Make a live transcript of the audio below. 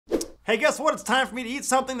Hey, guess what? It's time for me to eat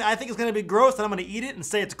something that I think is gonna be gross, and I'm gonna eat it and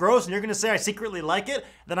say it's gross, and you're gonna say I secretly like it,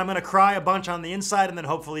 then I'm gonna cry a bunch on the inside and then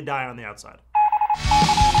hopefully die on the outside.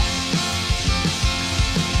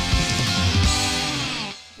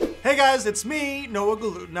 Hey guys, it's me, Noah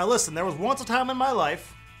Galoot. Now listen, there was once a time in my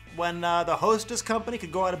life when the Hostess company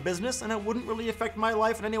could go out of business and it wouldn't really affect my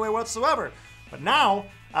life in any way whatsoever. But now,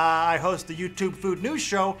 I host the YouTube food news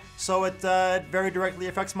show, so it very directly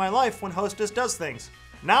affects my life when Hostess does things.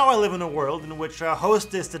 Now I live in a world in which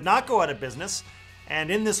Hostess did not go out of business,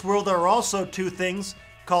 and in this world there are also two things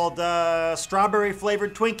called strawberry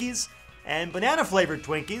flavored Twinkies and banana flavored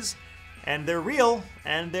Twinkies, and they're real,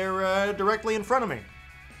 and they're directly in front of me.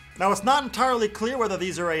 Now it's not entirely clear whether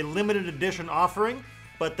these are a limited edition offering,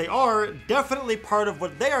 but they are definitely part of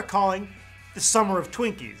what they are calling the Summer of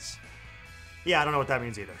Twinkies. Yeah, I don't know what that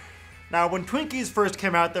means either. Now, when Twinkies first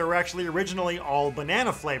came out, they were actually originally all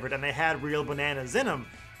banana flavored, and they had real bananas in them.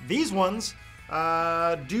 These ones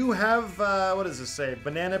do have, what does this say,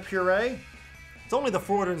 banana puree? It's only the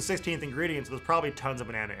 416th ingredient, so there's probably tons of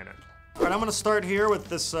banana in it. All right, I'm gonna start here with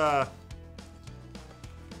this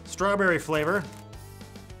strawberry flavor.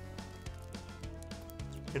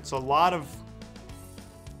 It's a lot of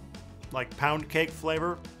like pound cake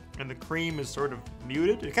flavor, and the cream is sort of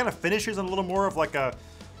muted. It kind of finishes in a little more of like a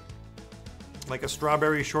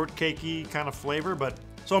strawberry shortcakey kind of flavor. But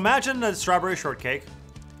so imagine a strawberry shortcake,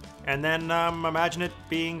 and then imagine it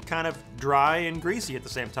being kind of dry and greasy at the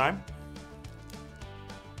same time.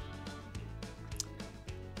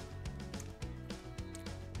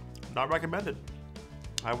 Not recommended.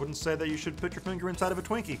 I wouldn't say that you should put your finger inside of a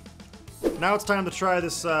Twinkie. Now it's time to try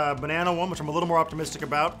this banana one, which I'm a little more optimistic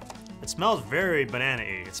about. It smells very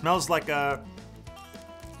banana-y. It smells like a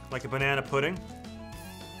banana pudding.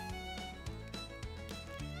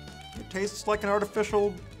 It tastes like an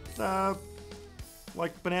artificial,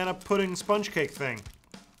 like banana pudding sponge cake thing.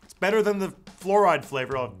 It's better than the fluoride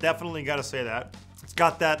flavor. I'll definitely gotta say that. It's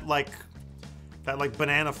got that like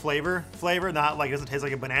banana flavor. Not like, it doesn't taste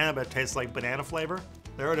like a banana, but it tastes like banana flavor.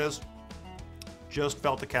 There it is. Just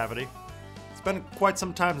felt the cavity. It's been quite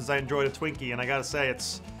some time since I enjoyed a Twinkie, and I gotta say,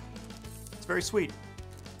 it's very sweet.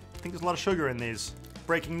 I think there's a lot of sugar in these.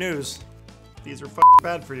 Breaking news. These are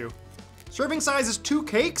bad for you. Serving size is 2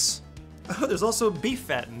 cakes? Oh, there's also beef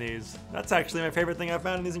fat in these. That's actually my favorite thing I've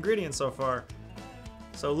found in these ingredients so far.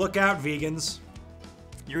 So look out, vegans.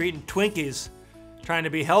 You're eating Twinkies, trying to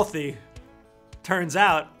be healthy. Turns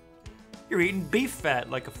out, you're eating beef fat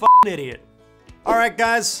like a idiot. All right,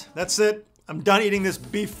 guys, that's it. I'm done eating this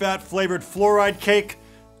beef fat flavored fluoride cake.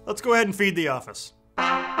 Let's go ahead and feed the office.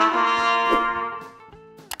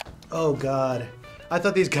 Oh God, I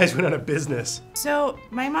thought these guys went out of business. So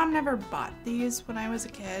my mom never bought these when I was a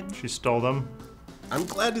kid. She stole them. I'm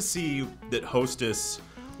glad to see that Hostess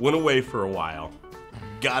went away for a while,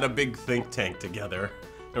 got a big think tank together.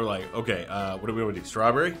 They were like, okay, what do we want to do?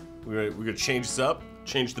 Strawberry? We're gonna change this up,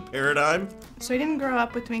 change the paradigm. So I didn't grow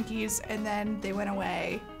up with Twinkies, and then they went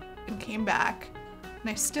away and came back, and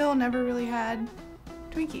I still never really had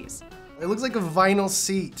Twinkies. It looks like a vinyl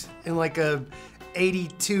seat in like a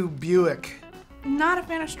 82 Buick. I'm not a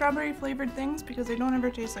fan of strawberry flavored things because they don't ever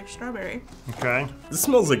taste like strawberry. Okay. This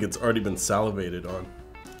smells like it's already been salivated on.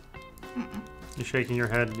 You shaking your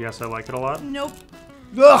head? Yes, I like it a lot. Nope.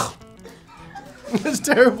 Ugh! That's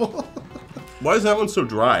terrible. Why is that one so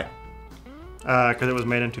dry? Because it was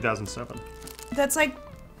made in 2007. That's like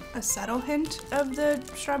a subtle hint of the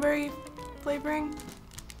strawberry flavoring.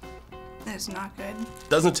 It's not good.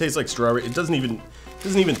 Doesn't taste like strawberry. It doesn't even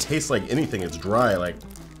taste like anything. It's dry, like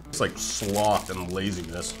it's like sloth and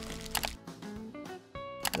laziness.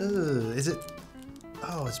 Ugh, is it?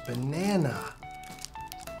 Oh, it's banana.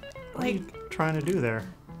 What are you trying to do there?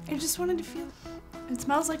 I just wanted to feel. It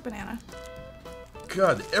smells like banana.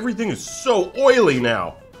 God, everything is so oily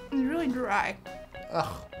now. It's really dry.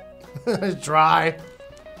 Ugh, it's dry.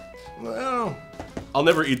 Well, I'll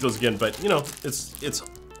never eat those again, but you know, it's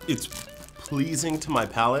pleasing to my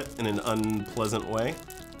palate in an unpleasant way.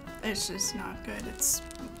 It's just not good. It's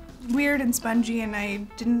weird and spongy, and I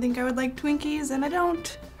didn't think I would like Twinkies, and I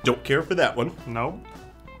don't. Don't care for that one. No.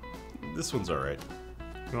 This one's all right.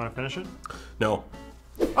 You want to finish it? No.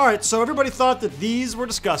 All right, so everybody thought that these were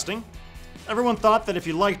disgusting. Everyone thought that if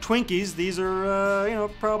you like Twinkies, these are, you know,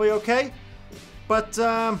 probably okay. But,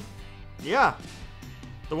 yeah.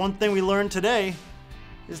 The one thing we learned today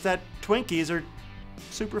is that Twinkies are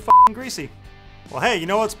super f***ing greasy. Well, hey, you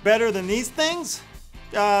know what's better than these things?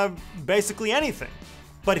 Basically anything.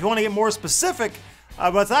 But if you want to get more specific,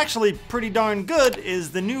 What's actually pretty darn good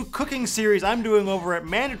is the new cooking series I'm doing over at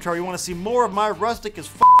Mandatory. You want to see more of my rustic as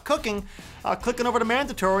cooking? Click on over to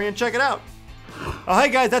Mandatory and check it out. Hey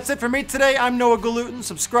guys, that's it for me today. I'm Noah Gluten.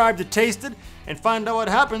 Subscribe to Tasted and find out what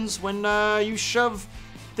happens when you shove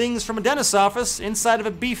things from a dentist's office inside of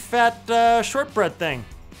a beef fat shortbread thing.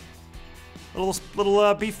 A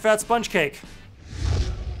little beef fat sponge cake.